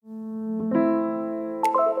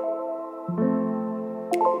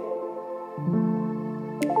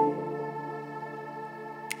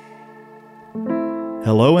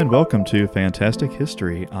Hello and welcome to Fantastic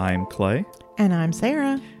History. I'm Clay. And I'm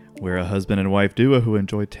Sarah. We're a husband and wife duo who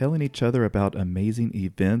enjoy telling each other about amazing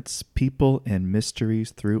events, people, and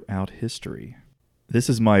mysteries throughout history. This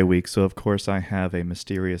is my week, so of course I have a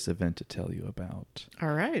mysterious event to tell you about.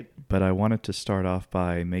 All right. But I wanted to start off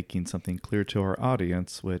by making something clear to our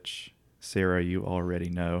audience, which, Sarah, you already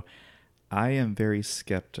know. I am very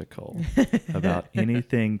skeptical about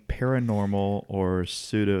anything paranormal or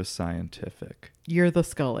pseudoscientific. You're the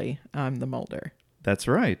Scully. I'm the Mulder. That's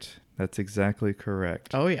right. That's exactly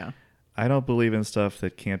correct. Oh, yeah. I don't believe in stuff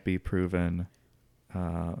that can't be proven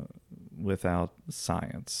without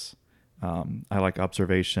science. I like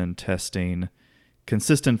observation, testing,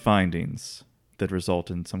 consistent findings that result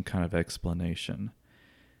in some kind of explanation.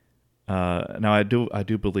 Now, I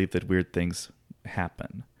do believe that weird things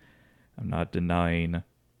happen. I'm not denying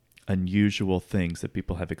unusual things that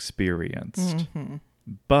people have experienced,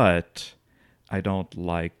 but I don't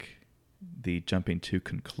like the jumping to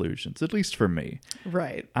conclusions, at least for me.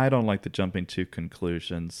 Right. I don't like the jumping to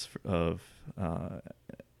conclusions of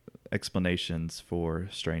explanations for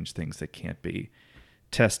strange things that can't be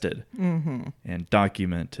tested and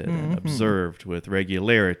documented and observed with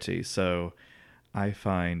regularity. So I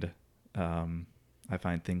find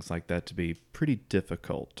things like that to be pretty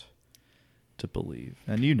difficult to believe.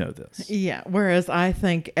 And you know this. Yeah. Whereas I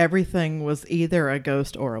think everything was either a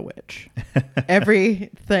ghost or a witch.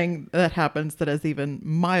 Everything that happens that is even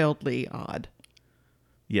mildly odd.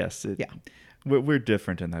 Yes. Yeah. We're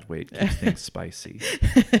different in that way. It keeps things spicy.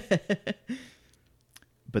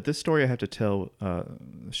 But this story I have to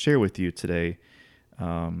share with you today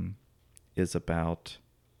is about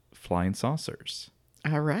flying saucers.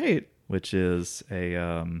 All right. Which is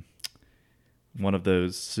one of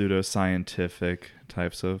those pseudoscientific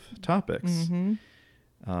types of topics.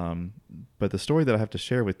 But the story that I have to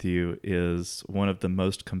share with you is one of the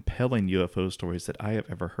most compelling UFO stories that I have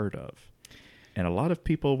ever heard of. And a lot of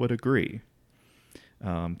people would agree,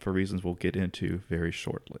 for reasons we'll get into very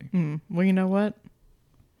shortly. Well, you know what?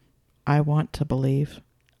 I want to believe.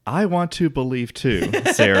 I want to believe too,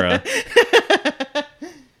 Sarah.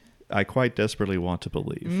 I quite desperately want to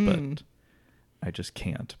believe, but I just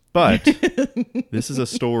can't. But this is a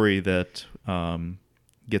story that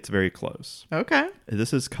gets very close. Okay.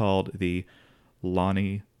 This is called the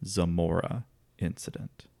Lonnie Zamora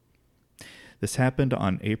incident. This happened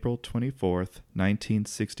on April 24th,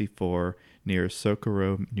 1964, near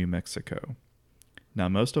Socorro, New Mexico. Now,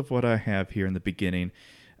 most of what I have here in the beginning,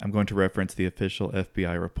 I'm going to reference the official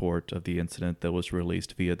FBI report of the incident that was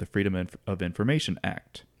released via the Freedom of Information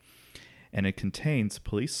Act. And it contains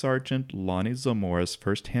Police Sergeant Lonnie Zamora's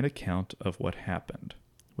firsthand account of what happened,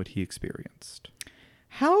 what he experienced.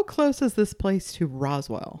 How close is this place to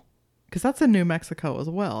Roswell? Because that's in New Mexico as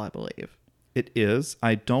well, I believe. It is.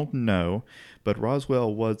 I don't know, but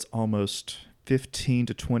Roswell was almost 15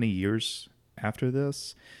 to 20 years after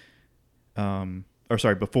this.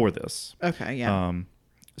 Before this. Okay, yeah.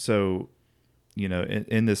 So,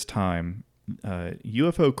 in this time,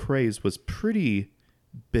 UFO craze was pretty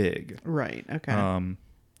big. Right, okay.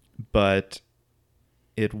 But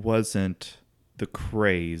it wasn't the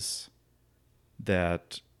craze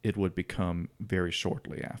that it would become very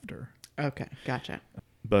shortly after. Okay, gotcha.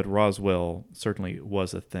 But Roswell certainly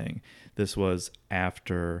was a thing. This was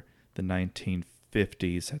after the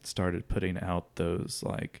 1950s had started putting out those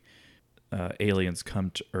aliens come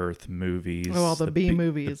to Earth movies. Oh, all the B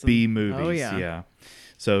movies. The B movies, oh, yeah.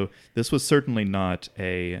 So this was certainly not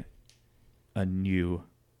a new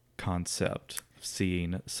concept of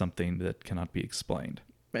seeing something that cannot be explained.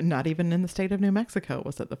 But not even in the state of New Mexico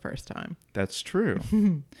was it the first time. That's true.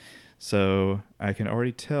 So I can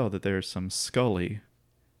already tell that there's some Scully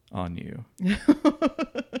on you.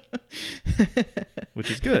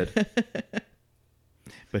 Which is good.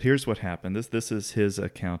 But here's what happened. This is his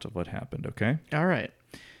account of what happened, okay? All right.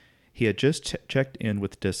 He had just checked in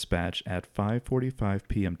with dispatch at 5:45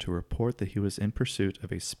 p.m. to report that he was in pursuit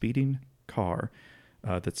of a speeding car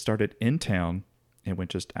that started in town and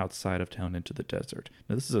went just outside of town into the desert.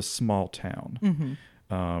 Now, this is a small town,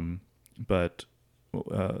 but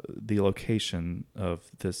the location of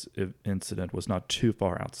this incident was not too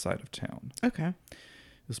far outside of town. Okay.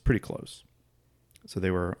 It was pretty close. So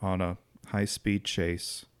they were on a high-speed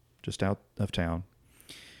chase just out of town.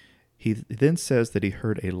 He then says that he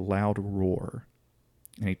heard a loud roar,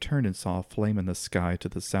 and he turned and saw a flame in the sky to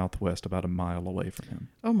the southwest about a mile away from him.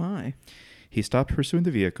 Oh, my. He stopped pursuing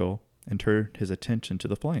the vehicle and turned his attention to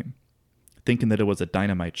the flame, thinking that it was a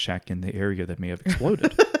dynamite shack in the area that may have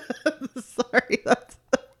exploded. Sorry,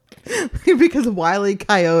 because Wile E.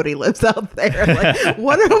 Coyote lives out there. Like,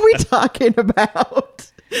 what are we talking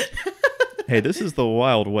about? Hey, this is the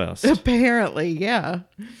Wild West. Apparently, yeah.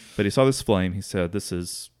 But he saw this flame. He said,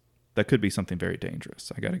 that could be something very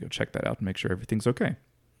dangerous. I got to go check that out and make sure everything's okay.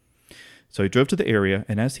 So he drove to the area,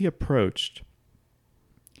 and as he approached,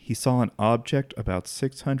 he saw an object about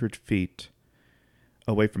 600 feet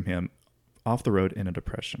away from him, off the road in a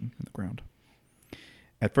depression in the ground.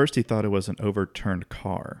 At first, he thought it was an overturned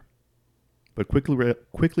car, but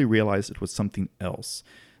quickly realized it was something else.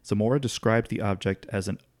 Zamora described the object as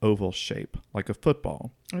an oval shape, like a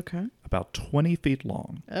football, Okay. about 20 feet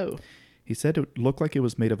long. Oh. He said it looked like it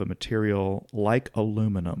was made of a material like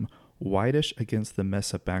aluminum, whitish against the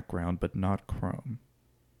mesa background, but not chrome.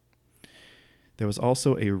 There was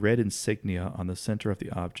also a red insignia on the center of the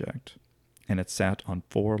object, and it sat on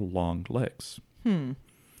 4 long legs.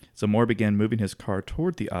 Zamora began moving his car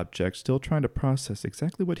toward the object, still trying to process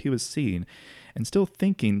exactly what he was seeing, and still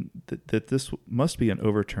thinking that this must be an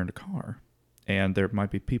overturned car, and there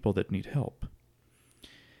might be people that need help.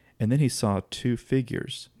 And then he saw 2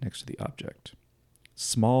 figures next to the object,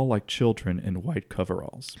 small like children in white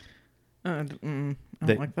coveralls. I don't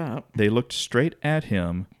like that. They looked straight at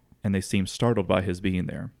him, and they seemed startled by his being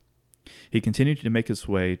there. He continued to make his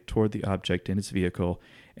way toward the object in his vehicle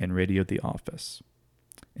and radioed the office.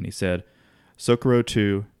 And he said, Socorro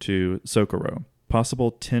 2 to Socorro,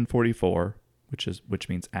 possible 1044, which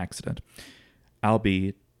means accident. I'll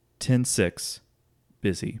be 10-6,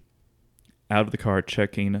 busy. Out of the car,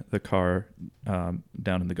 checking the car down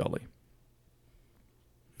in the gully.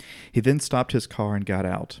 He then stopped his car and got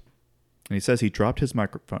out. And he says he dropped his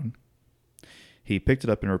microphone. He picked it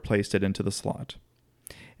up and replaced it into the slot.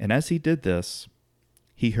 And as he did this,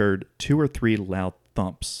 he heard 2 or 3 loud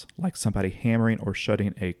thumps, like somebody hammering or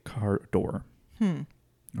shutting a car door,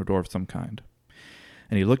 or door of some kind.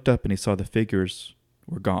 And he looked up and he saw the figures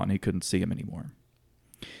were gone. He couldn't see them anymore.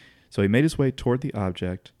 So he made his way toward the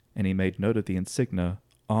object, and he made note of the insignia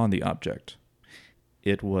on the object.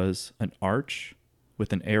 It was an arch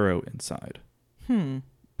with an arrow inside,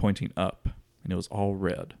 pointing up, and it was all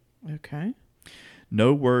red. Okay.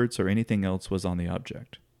 No words or anything else was on the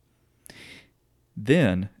object.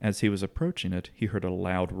 Then, as he was approaching it, he heard a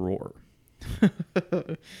loud roar.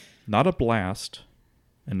 Not a blast,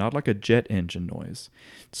 and not like a jet engine noise.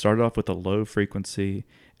 It started off with a low frequency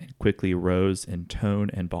and quickly rose in tone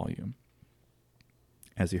and volume.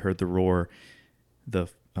 As he heard the roar,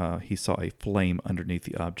 he saw a flame underneath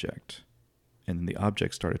the object, and then the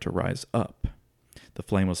object started to rise up. The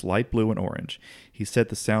flame was light blue and orange. He said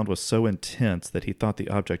the sound was so intense that he thought the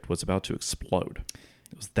object was about to explode.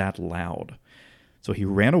 It was that loud. So he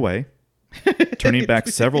ran away, turning back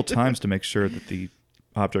several times to make sure that the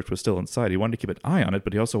object was still inside. He wanted to keep an eye on it,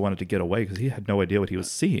 but he also wanted to get away because he had no idea what he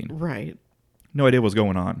was seeing. Right. No idea what was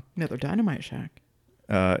going on. Another dynamite shack.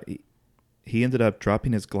 He ended up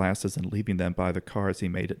dropping his glasses and leaving them by the car as he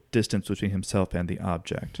made a distance between himself and the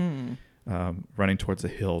object, running towards a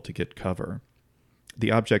hill to get cover.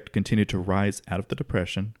 The object continued to rise out of the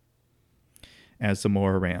depression as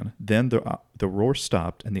Zamora ran. Then the roar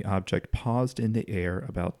stopped, and the object paused in the air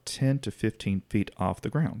about 10 to 15 feet off the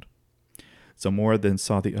ground. Zamora then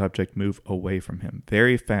saw the object move away from him,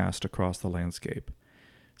 very fast across the landscape,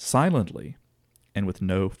 silently and with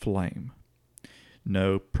no flame.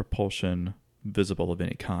 No propulsion visible of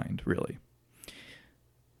any kind, really.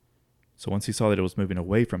 So once he saw that it was moving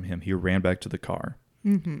away from him, he ran back to the car,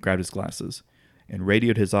 grabbed his glasses, and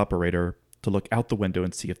radioed his operator to look out the window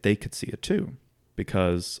and see if they could see it too.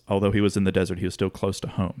 Because although he was in the desert, he was still close to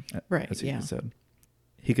home, as he said.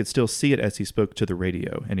 He could still see it as he spoke to the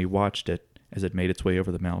radio, and he watched it as it made its way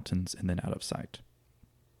over the mountains and then out of sight.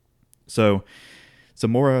 So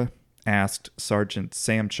Zamora asked Sergeant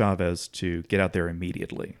Sam Chavez to get out there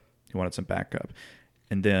immediately. He wanted some backup.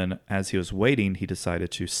 And then, as he was waiting, he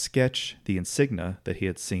decided to sketch the insignia that he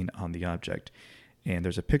had seen on the object. And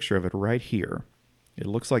there's a picture of it right here. It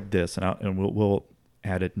looks like this, and we'll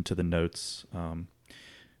add it into the notes.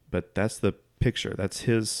 But that's the picture. That's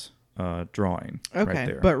his drawing right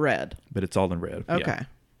there. But red. But it's all in red. Okay.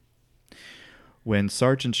 Yeah. When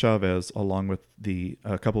Sergeant Chavez, along with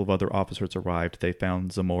a couple of other officers, arrived, they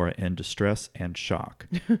found Zamora in distress and shock.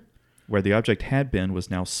 Where the object had been was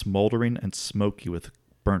now smoldering and smoky with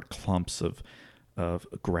burnt clumps of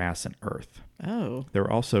grass and earth. Oh. There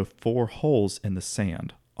were also 4 holes in the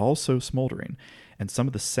sand, also smoldering, and some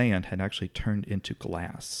of the sand had actually turned into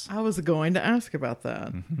glass. I was going to ask about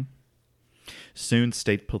that. Mm-hmm. Soon,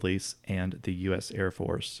 state police and the U.S. Air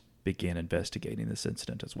Force began investigating this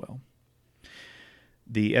incident as well.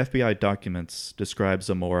 The FBI documents describe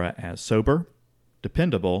Zamora as sober,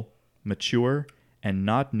 dependable, mature, and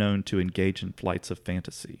not known to engage in flights of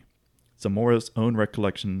fantasy. Zamora's own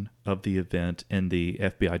recollection of the event in the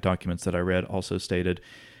FBI documents that I read also stated,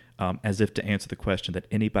 as if to answer the question that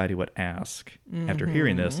anybody would ask after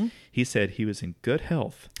hearing this, he said he was in good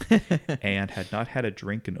health and had not had a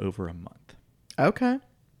drink in over a month. Okay.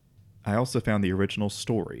 I also found the original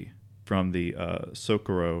story from the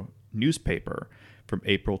Socorro newspaper from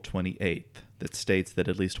April 28th that states that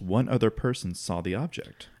at least one other person saw the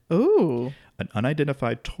object. Ooh. An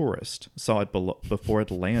unidentified tourist saw it before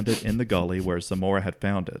it landed in the gully where Zamora had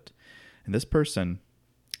found it. And this person...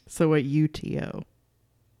 So a UTO.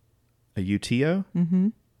 A UTO? Mm-hmm.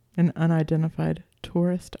 An unidentified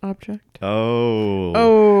tourist object. Oh.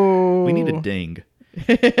 Oh. We need a ding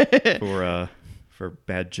for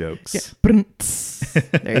bad jokes. Yeah.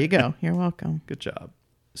 There you go. You're welcome. Good job.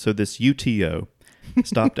 So this UTO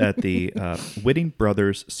stopped at the Whitting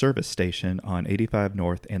Brothers service station on 85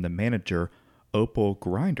 North, and the manager, Opal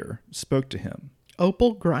Grinder, spoke to him.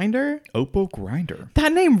 Opal Grinder? Opal Grinder.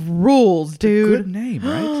 That name rules, dude. Good name,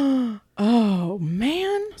 right? Oh,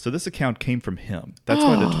 man. So this account came from him. That's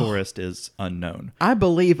why the tourist is unknown. I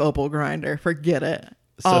believe Opal Grinder. Forget it.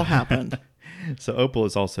 All happened. So Opal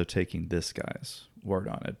is also taking this guy's word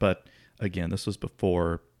on it. But again, this was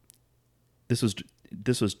before... This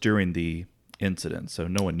was during the incident, so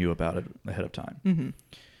no one knew about it ahead of time.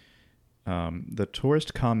 Mm-hmm. The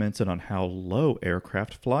tourist commented on how low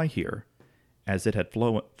aircraft fly here, as it had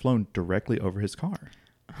flown directly over his car.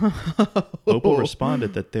 Opal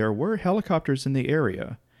responded that there were helicopters in the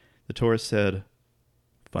area. The tourist said,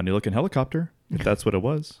 "Funny looking helicopter," if that's what it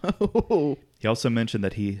was. He also mentioned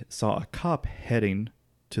that he saw a cop heading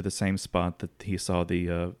to the same spot that he saw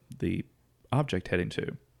the object heading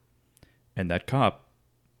to. And that cop,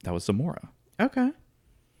 that was Zamora. Okay.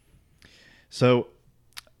 So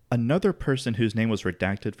another person whose name was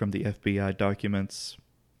redacted from the FBI documents,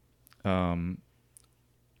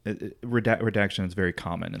 redaction is very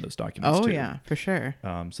common in those documents too. Oh yeah, for sure.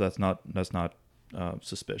 So that's not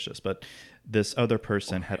suspicious. But this other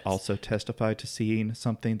person had also testified to seeing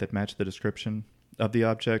something that matched the description of the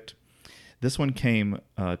object. This one came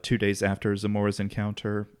 2 days after Zamora's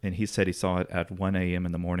encounter, and he said he saw it at 1 a.m.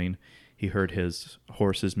 in the morning. He heard his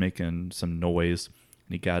horses making some noise,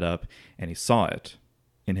 and he got up, and he saw it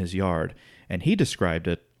in his yard. And he described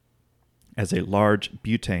it as a large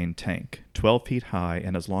butane tank, 12 feet high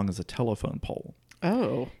and as long as a telephone pole.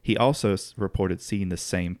 Oh. He also reported seeing the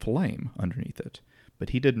same flame underneath it,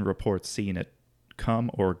 but he didn't report seeing it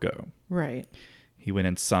come or go. Right. He went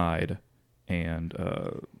inside and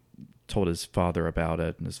told his father about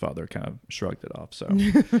it, and his father kind of shrugged it off. So,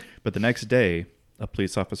 but the next day, a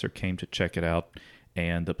police officer came to check it out,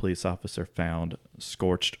 and the police officer found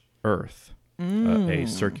scorched earth, a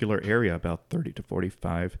circular area about 30 to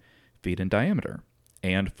 45 feet in diameter,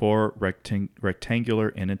 and 4 rectangular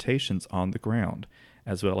indentations on the ground,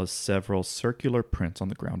 as well as several circular prints on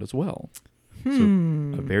the ground as well. So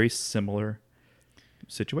a very similar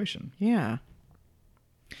situation. Yeah.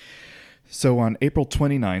 So on April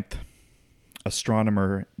 29th,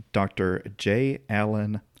 astronomer Dr. J.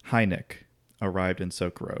 Allen Hynek arrived in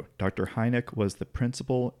Socorro. Dr. Hynek was the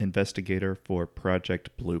principal investigator for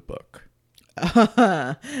Project Blue Book.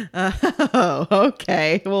 Oh,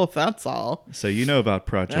 okay. Well, if that's all. So you know about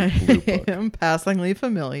Project Blue Book. I'm passingly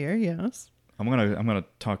familiar, yes. I'm gonna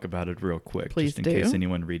talk about it real quick, Please just in case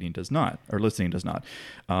anyone reading does not, or listening does not.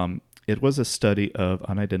 It was a study of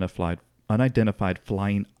unidentified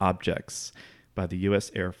flying objects by the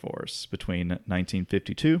U.S. Air Force between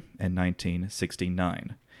 1952 and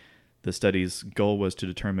 1969. The study's goal was to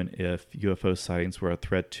determine if UFO sightings were a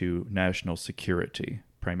threat to national security,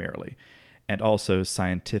 primarily, and also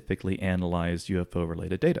scientifically analyze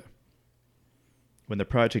UFO-related data. When the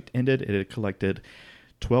project ended, it had collected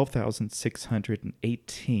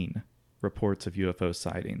 12,618 reports of UFO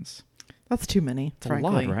sightings. That's too many,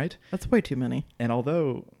 frankly. A lot, right? That's way too many. And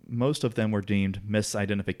although most of them were deemed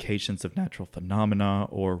misidentifications of natural phenomena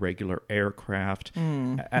or regular aircraft,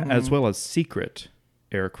 as well as secret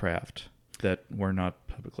aircraft that were not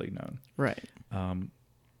publicly known. Right.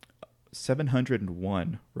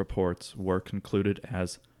 701 reports were concluded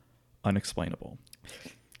as unexplainable,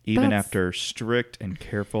 even after strict and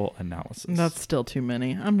careful analysis. That's still too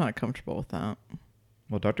many. I'm not comfortable with that.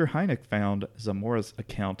 Well, Dr. Hynek found Zamora's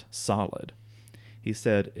account solid. He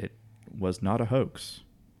said it was not a hoax,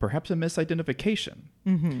 perhaps a misidentification,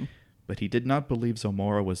 but he did not believe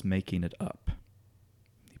Zamora was making it up.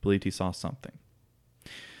 He believed he saw something.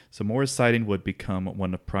 Zamora's sighting would become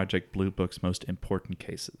one of Project Blue Book's most important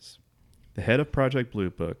cases. The head of Project Blue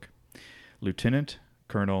Book, Lieutenant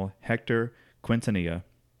Colonel Hector Quintanilla,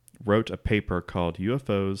 wrote a paper called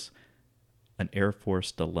UFOs, an Air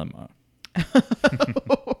Force Dilemma.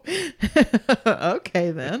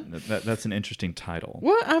 Okay, then. That's an interesting title.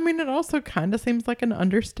 Well, I mean, it also kind of seems like an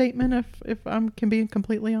understatement if I can be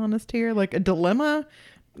completely honest here. Like a dilemma,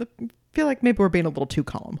 I feel like maybe we're being a little too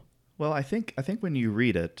calm. Well, I think when you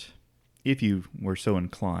read it, if you were so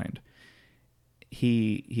inclined,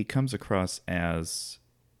 he comes across as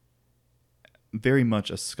very much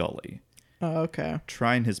a Scully. Oh, okay.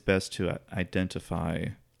 Trying his best to identify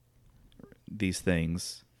these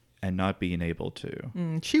things and not being able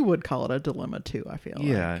to. She would call it a dilemma too, I feel like.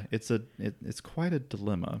 Yeah, it's quite a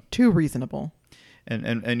dilemma. Too reasonable.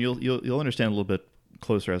 And you'll understand a little bit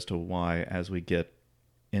closer as to why as we get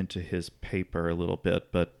into his paper a little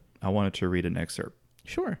bit, but I wanted to read an excerpt.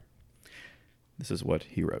 Sure. This is what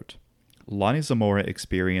he wrote. Lonnie Zamora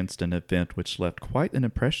experienced an event which left quite an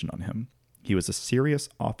impression on him. He was a serious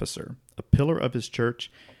officer, a pillar of his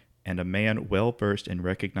church, and a man well versed in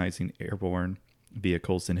recognizing airborne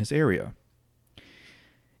vehicles in his area.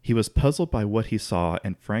 He was puzzled by what he saw,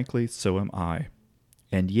 and frankly, so am I.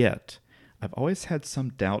 And yet, I've always had some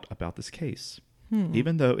doubt about this case,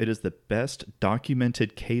 even though it is the best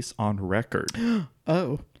documented case on record.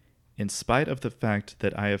 Oh. In spite of the fact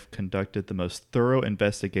that I have conducted the most thorough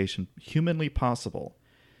investigation humanly possible,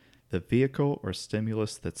 the vehicle or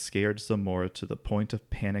stimulus that scared Zamora to the point of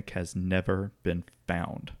panic has never been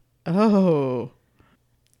found. Oh.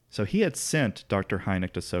 So he had sent Dr.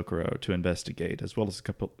 Hynek to Socorro to investigate, as well as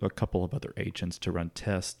a couple of other agents to run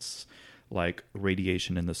tests like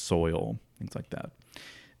radiation in the soil, things like that.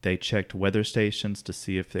 They checked weather stations to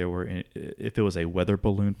see if it was a weather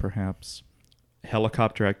balloon, perhaps.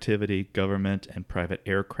 Helicopter activity, government and private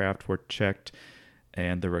aircraft were checked,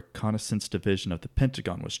 and the reconnaissance division of the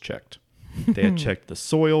Pentagon was checked. They had checked the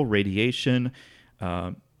soil, radiation,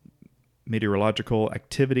 meteorological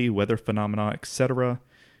activity, weather phenomena, etc.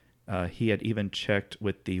 He had even checked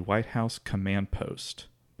with the White House command post.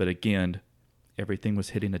 But again, everything was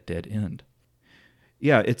hitting a dead end.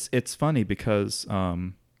 Yeah, it's funny because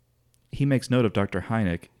he makes note of Dr.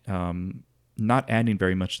 Hynek not adding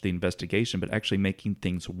very much to the investigation, but actually making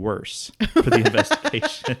things worse for the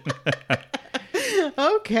investigation.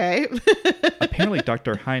 Okay. Apparently,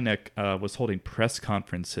 Dr. Hynek was holding press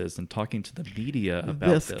conferences and talking to the media about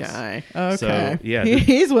this. This guy. Okay. So, yeah,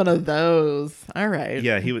 he's one of those. All right.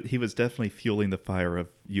 Yeah, he was definitely fueling the fire of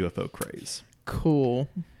UFO craze. Cool.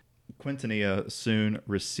 Quintanilla soon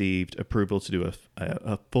received approval to do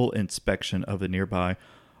a full inspection of the nearby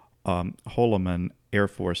Holloman Air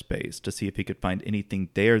Force Base to see if he could find anything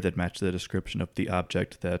there that matched the description of the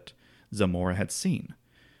object that Zamora had seen.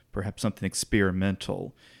 Perhaps something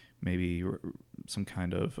experimental, maybe some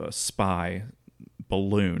kind of spy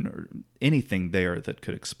balloon or anything there that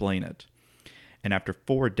could explain it. And after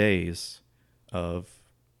 4 days of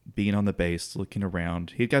being on the base, looking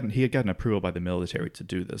around, he had gotten approval by the military to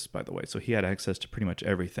do this, by the way. So he had access to pretty much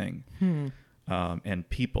everything and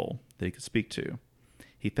people that he could speak to.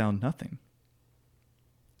 He found nothing.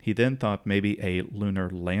 He then thought maybe a lunar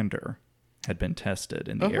lander had been tested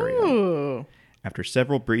in the area. After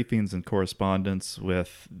several briefings and correspondence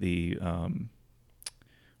with the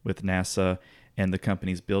with NASA and the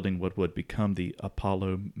companies building what would become the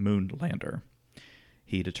Apollo moon lander,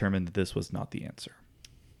 he determined that this was not the answer.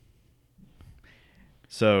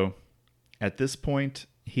 So, at this point,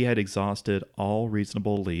 he had exhausted all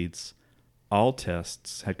reasonable leads. All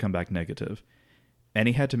tests had come back negative, and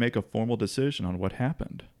he had to make a formal decision on what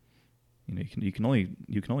happened. You know, you can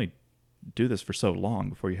only do this for so long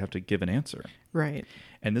before you have to give an answer. Right.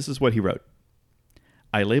 And this is what he wrote.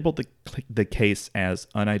 I labeled the case as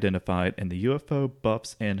unidentified, and the UFO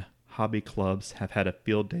buffs and hobby clubs have had a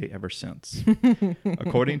field day ever since.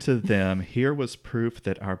 According to them, here was proof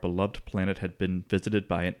that our beloved planet had been visited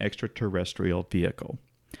by an extraterrestrial vehicle.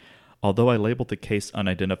 Although I labeled the case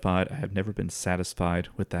unidentified, I have never been satisfied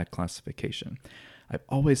with that classification. I've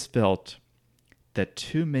always felt that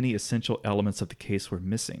too many essential elements of the case were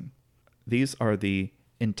missing. These are the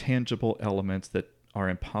intangible elements that are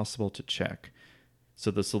impossible to check. So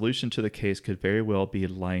the solution to the case could very well be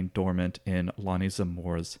lying dormant in Lonnie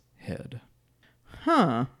Zamora's head.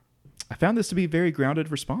 Huh. I found this to be a very grounded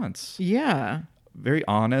response. Yeah. Very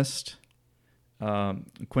honest.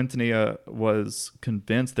 Quintanilla was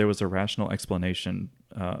convinced there was a rational explanation,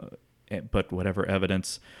 but whatever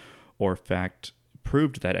evidence or fact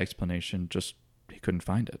proved that explanation, just he couldn't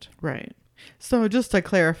find it. Right. So just to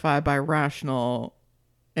clarify, by rational,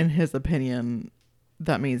 in his opinion,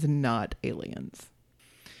 that means not aliens.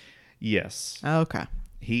 Yes. Okay.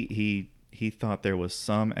 He he thought there was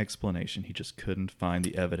some explanation. He just couldn't find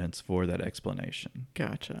the evidence for that explanation.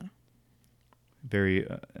 Gotcha. Very,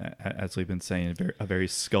 as we've been saying, a very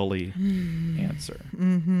Scully answer.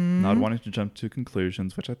 Mm-hmm. Not wanting to jump to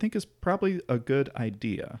conclusions, which I think is probably a good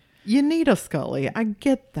idea. You need a Scully. I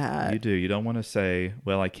get that. You do. You don't want to say,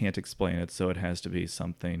 well, I can't explain it, so it has to be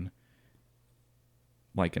something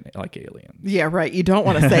like aliens. Yeah, right. You don't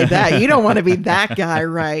want to say that. You don't want to be that guy,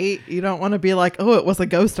 right? You don't want to be like, oh, it was a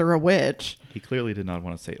ghost or a witch. He clearly did not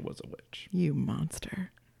want to say it was a witch. You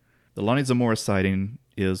monster. The Lonnie Zamora sighting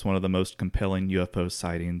is one of the most compelling UFO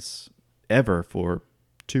sightings ever for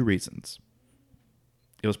two reasons.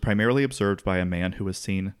 It was primarily observed by a man who was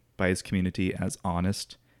seen by his community as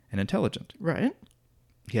honest and intelligent. Right.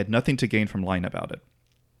 He had nothing to gain from lying about it,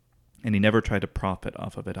 and he never tried to profit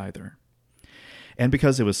off of it either. And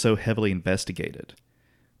because it was so heavily investigated,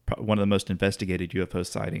 one of the most investigated UFO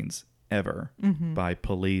sightings ever by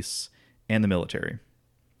police and the military,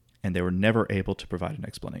 and they were never able to provide an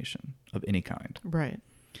explanation of any kind. Right.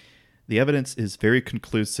 The evidence is very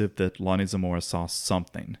conclusive that Lonnie Zamora saw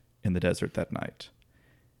something in the desert that night.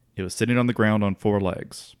 It was sitting on the ground on 4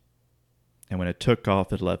 legs, and when it took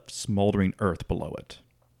off, it left smoldering earth below it.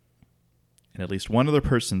 And at least one other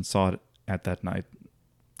person saw it at that night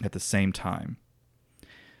at the same time.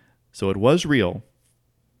 So it was real,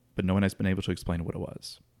 but no one has been able to explain what it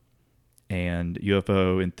was. And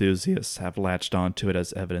UFO enthusiasts have latched onto it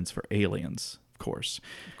as evidence for aliens, of course.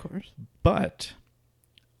 Of course. But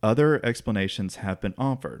other explanations have been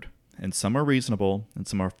offered, and some are reasonable and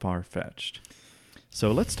some are far-fetched.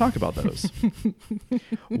 So let's talk about those.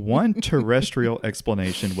 One terrestrial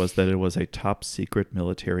explanation was that it was a top-secret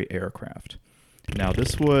military aircraft. Now,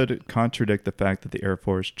 this would contradict the fact that the Air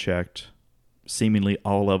Force checked seemingly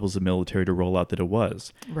all levels of military to roll out that it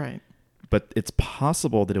was. Right. But it's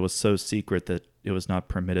possible that it was so secret that it was not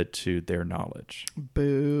permitted to their knowledge.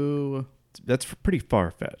 Boo. That's pretty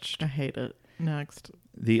far-fetched. I hate it. Next.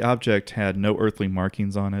 The object had no earthly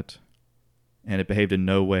markings on it, and it behaved in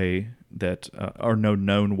no way that, or no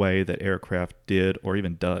known way that aircraft did or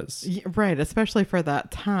even does. Right, especially for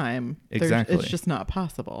that time. Exactly. It's just not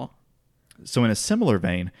possible. So in a similar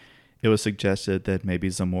vein, it was suggested that maybe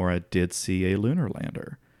Zamora did see a lunar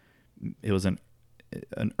lander. It was an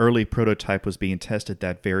early prototype was being tested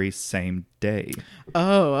that very same day.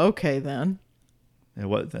 Oh, okay then. It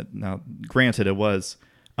was, now, granted, it was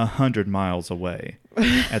 100 miles away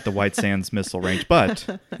at the White Sands Missile Range,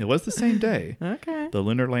 but it was the same day. Okay. The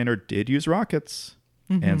lunar lander did use rockets,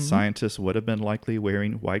 and scientists would have been likely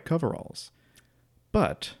wearing white coveralls.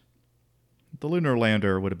 But the lunar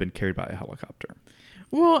lander would have been carried by a helicopter.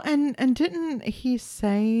 Well, and didn't he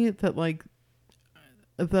say that like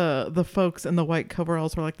the folks in the white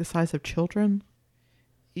coveralls were like the size of children?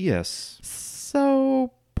 Yes.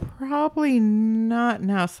 So probably not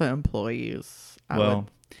NASA employees, I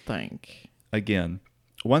would think. Again,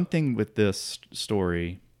 one thing with this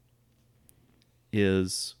story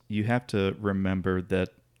is you have to remember that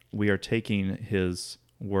we are taking his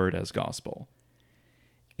word as gospel.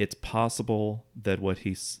 It's possible that what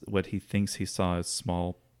he thinks he saw is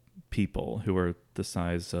small people who are the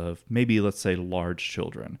size of maybe, let's say, large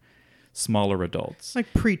children, smaller adults.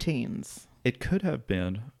 Like preteens. It could have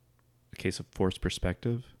been a case of forced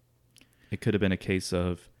perspective. It could have been a case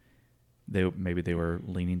of maybe they were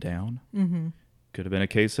leaning down. Mm-hmm. Could have been a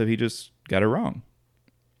case of he just got it wrong,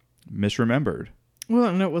 misremembered. Well,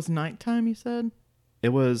 and it was nighttime, you said? It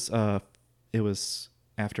was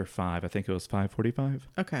after 5. I think it was 5:45.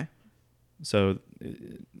 Okay. So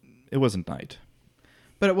it wasn't night.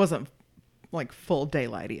 But it wasn't like full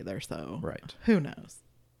daylight either, so right. Who knows?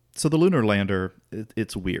 So the lunar lander,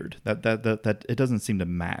 it's weird. That it doesn't seem to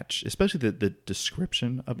match, especially the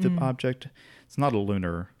description of the object. It's not a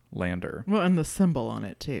lunar lander. Well, and the symbol on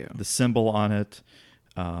it too. The symbol on it,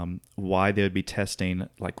 why they would be testing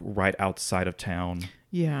like right outside of town.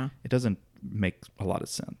 Yeah. It doesn't make a lot of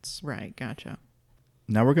sense. Right, gotcha.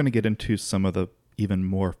 Now we're going to get into some of the even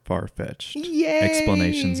more far-fetched Yay!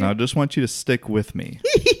 explanations. Now I just want you to stick with me.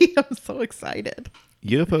 I'm so excited.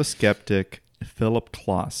 UFO skeptic Philip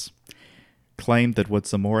Kloss claimed that what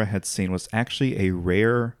Zamora had seen was actually a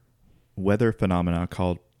rare weather phenomena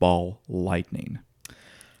called ball lightning.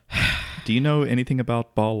 Do you know anything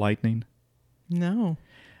about ball lightning? No.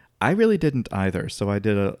 I really didn't either, so I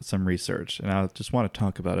did some research, and I just want to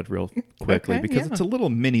talk about it real quickly because it's a little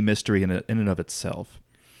mini mystery in and of itself.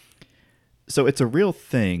 So it's a real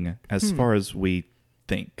thing as far as we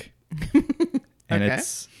think, and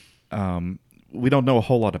it's we don't know a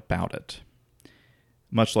whole lot about it,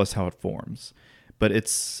 much less how it forms. But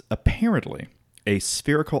it's apparently a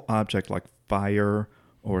spherical object like fire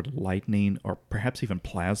or lightning or perhaps even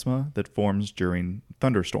plasma that forms during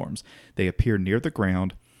thunderstorms. They appear near the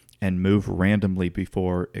ground and move randomly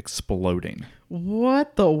before exploding.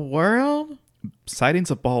 What the world?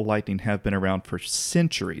 Sightings of ball lightning have been around for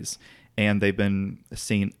centuries, and they've been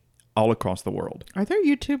seen all across the world. Are there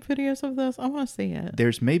YouTube videos of this? I want to see it.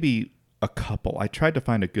 There's maybe a couple. I tried to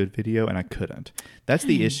find a good video and I couldn't. That's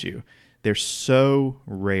the issue. They're so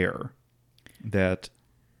rare that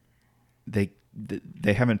they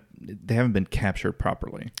haven't been captured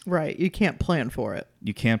properly. Right. You can't plan for it.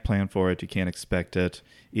 You can't plan for it. You can't expect it,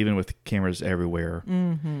 even with cameras everywhere.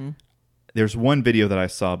 Mm-hmm. There's one video that I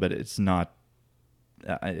saw, but it's not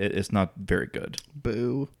very good.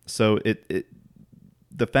 Boo. So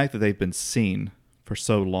the fact that they've been seen for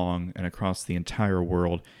so long and across the entire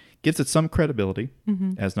world gives it some credibility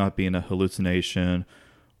as not being a hallucination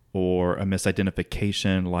or a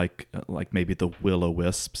misidentification like maybe the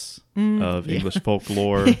will-o-wisps of English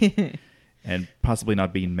folklore and possibly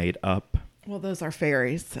not being made up. Well, those are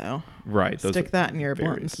fairies, so right, stick that in your blunt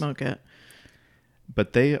and fairies. smoke it.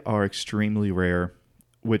 But they are extremely rare,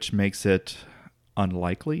 which makes it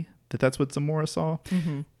unlikely that that's what Zamora saw.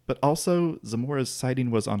 Mm-hmm. But also, Zamora's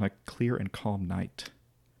sighting was on a clear and calm night.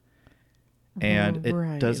 And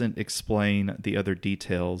it doesn't explain the other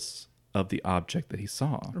details of the object that he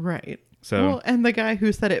saw. Right. So, well, and the guy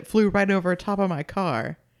who said it flew right over top of my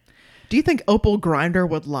car. Do you think Opal Grinder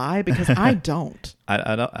would lie? Because I don't.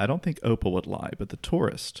 I don't think Opal would lie, but the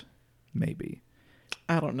tourist, maybe.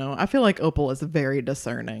 I don't know. I feel like Opal is very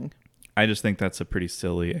discerning. I just think that's a pretty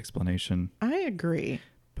silly explanation. I agree.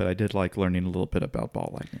 But I did like learning a little bit about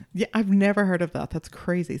ball lightning. Yeah, I've never heard of that. That's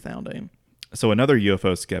crazy sounding. So another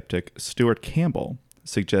UFO skeptic, Stuart Campbell,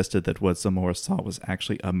 suggested that what Zamora saw was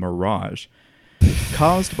actually a mirage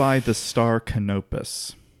caused by the star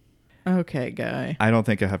Canopus. Okay, guy. I don't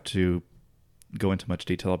think I have to go into much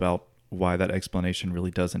detail about why that explanation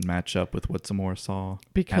really doesn't match up with what Zamora saw.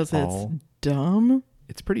 Because at it's all. dumb.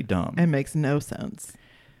 It's pretty dumb. It makes no sense.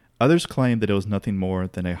 Others claim that it was nothing more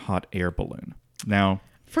than a hot air balloon. Now,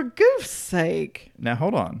 for goof's sake. Now,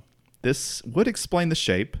 hold on. This would explain the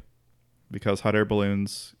shape, because hot air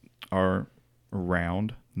balloons are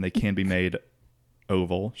round and they can be made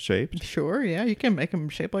oval shaped. Sure, yeah. You can make them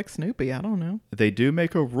shaped like Snoopy. I don't know. They do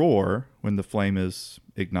make a roar when the flame is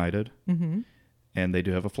ignited. Mm-hmm. And they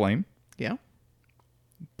do have a flame. Yeah.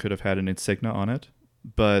 Could have had an insignia on it.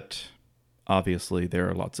 But obviously there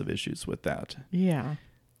are lots of issues with that. Yeah.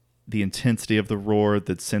 The intensity of the roar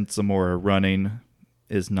that sent Zamora running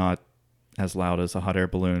is not as loud as a hot air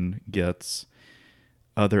balloon gets.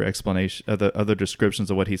 Other other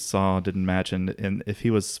descriptions of what he saw didn't match, and if he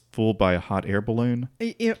was fooled by a hot air balloon,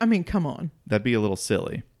 I mean, come on, that'd be a little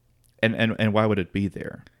silly. And why would it be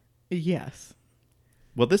there? Yes.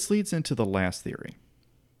 Well, this leads into the last theory.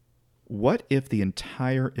 What if the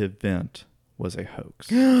entire event was a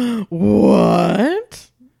hoax?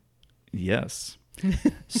 What? Yes.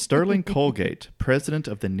 Sterling Colgate, president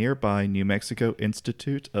of the nearby New Mexico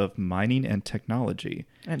Institute of Mining and Technology.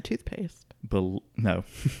 And toothpaste. No.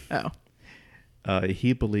 Oh.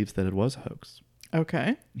 He believes that it was a hoax.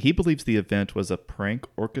 Okay. He believes the event was a prank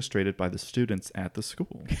orchestrated by the students at the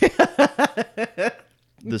school.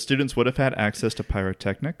 The students would have had access to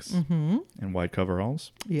pyrotechnics and white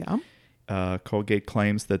coveralls. Yeah. Colgate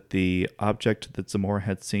claims that the object that Zamora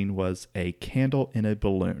had seen was a candle in a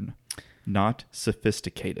balloon. Not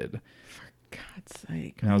sophisticated. For God's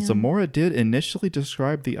sake. Now, man. Zamora did initially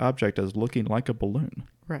describe the object as looking like a balloon.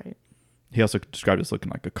 Right. He also described it as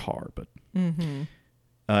looking like a car. But Mm-hmm.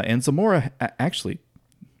 And Zamora, actually,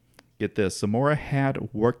 get this, Zamora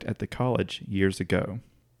had worked at the college years ago.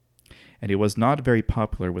 And he was not very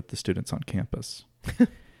popular with the students on campus.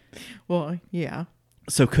 Well, yeah.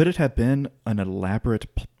 So could it have been an elaborate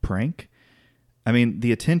prank? I mean,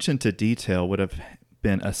 the attention to detail would have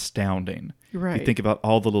been astounding. Right. You think about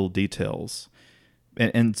all the little details.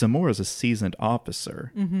 And Zamora is a seasoned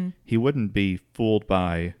officer. Mm-hmm. He wouldn't be fooled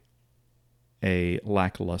by a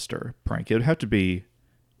lackluster prank. It would have to be,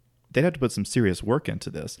 they'd have to put some serious work into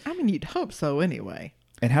this. I mean, you'd hope so anyway.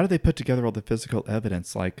 And how do they put together all the physical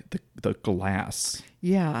evidence, like the glass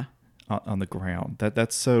Yeah. on the ground?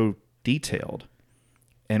 That's so detailed.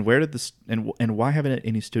 And where did this and why haven't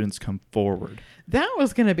any students come forward? That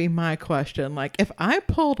was going to be my question. Like, if I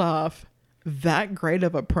pulled off that great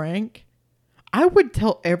of a prank, I would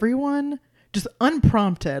tell everyone just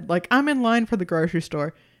unprompted. Like, I'm in line for the grocery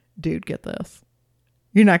store. Dude, get this.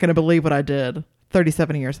 You're not going to believe what I did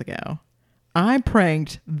 37 years ago. I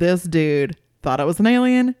pranked this dude. Thought it was an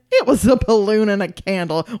alien. It was a balloon and a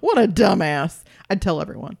candle. What a dumbass. I'd tell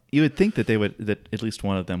everyone. You would think that that at least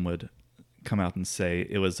one of them would come out and say,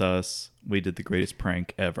 it was us, we did the greatest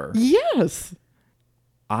prank ever. Yes.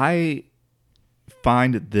 I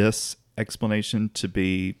find this explanation to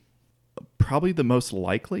be probably the most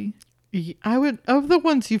likely. I would, of the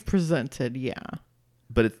ones you've presented, yeah.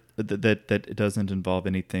 But that it doesn't involve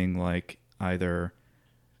anything like either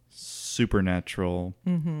supernatural,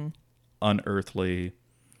 unearthly,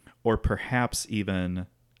 or perhaps even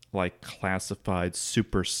like classified,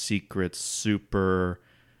 super secret, super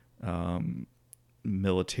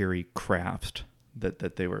military craft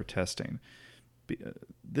that they were testing.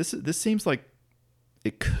 This seems like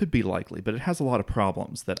it could be likely, but it has a lot of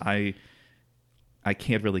problems that I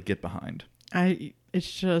can't really get behind.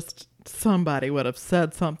 It's just somebody would have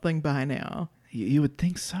said something by now. You would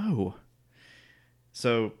think so.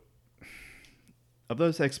 So, of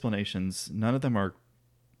those explanations, none of them are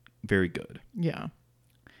very good. Yeah.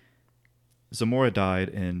 Zamora died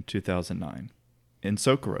in 2009, in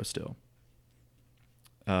Socorro still.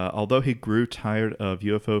 Although he grew tired of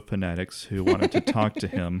UFO fanatics who wanted to talk to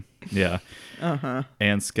him,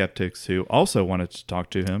 and skeptics who also wanted to talk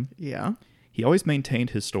to him, he always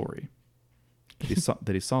maintained his story.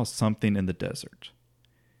 That he saw something in the desert.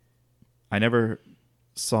 I never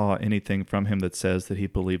saw anything from him that says that he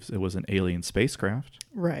believes it was an alien spacecraft.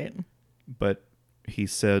 Right. But he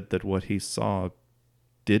said that what he saw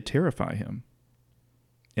did terrify him.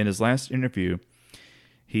 In his last interview,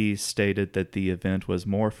 he stated that the event was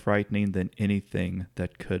more frightening than anything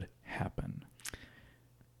that could happen.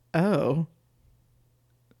 Oh.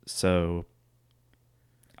 So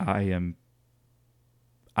I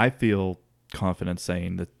feel confident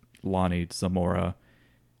saying that Lonnie Zamora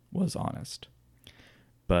was honest.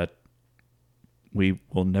 But we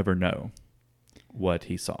will never know what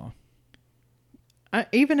he saw.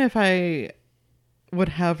 Even if I would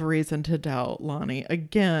have reason to doubt Lonnie,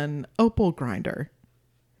 again, Opal Grinder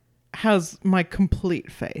has my complete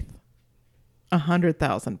faith.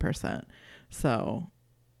 100,000%. So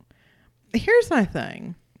here's my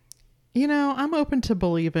thing. I'm open to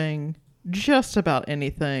believing just about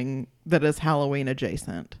anything that is Halloween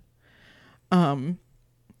adjacent.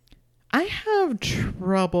 I have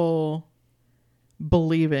trouble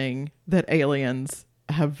believing that aliens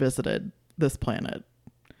have visited this planet.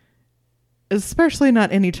 Especially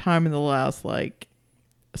not any time in the last, I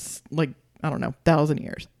don't know, 1,000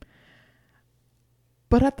 years.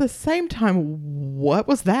 But at the same time, what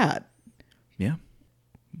was that? Yeah.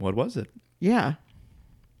 What was it? Yeah.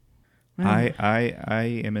 I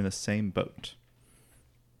am in the same boat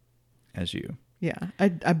as you. Yeah.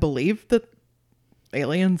 I believe that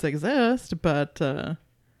aliens exist, but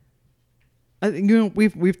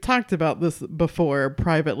we've talked about this before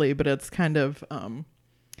privately, but it's kind of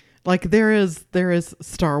like there is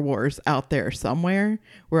Star Wars out there somewhere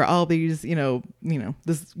where all these,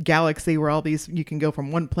 this galaxy where all these, you can go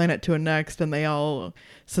from one planet to a next and they all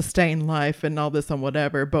sustain life and all this and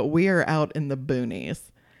whatever, but we are out in the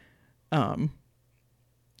boonies. I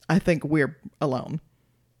think we're alone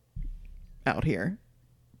out here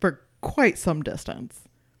for quite some distance,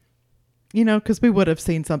 because we would have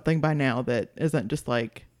seen something by now that isn't just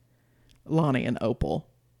like Lonnie and Opal.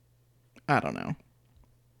 I don't know.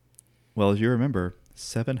 Well, as you remember,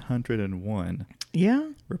 701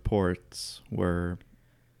 reports were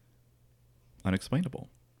unexplainable.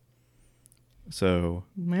 So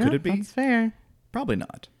could it be? That's fair. Probably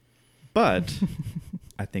not. But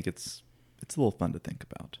I think it's a little fun to think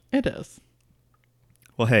about. It is.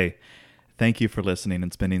 Well, hey, thank you for listening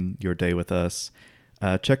and spending your day with us.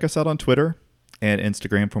 Check us out on Twitter and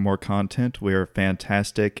Instagram for more content. We're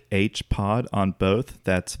Fantastic H Pod on both.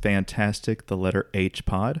 That's Fantastic, the letter H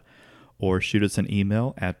Pod. Or shoot us an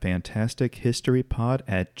email at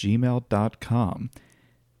fantastichistorypod@gmail.com.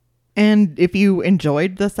 And if you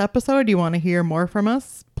enjoyed this episode, you want to hear more from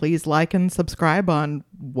us, please like and subscribe on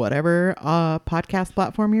whatever podcast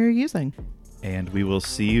platform you're using. And we will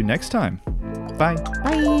see you next time. Bye.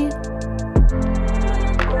 Bye.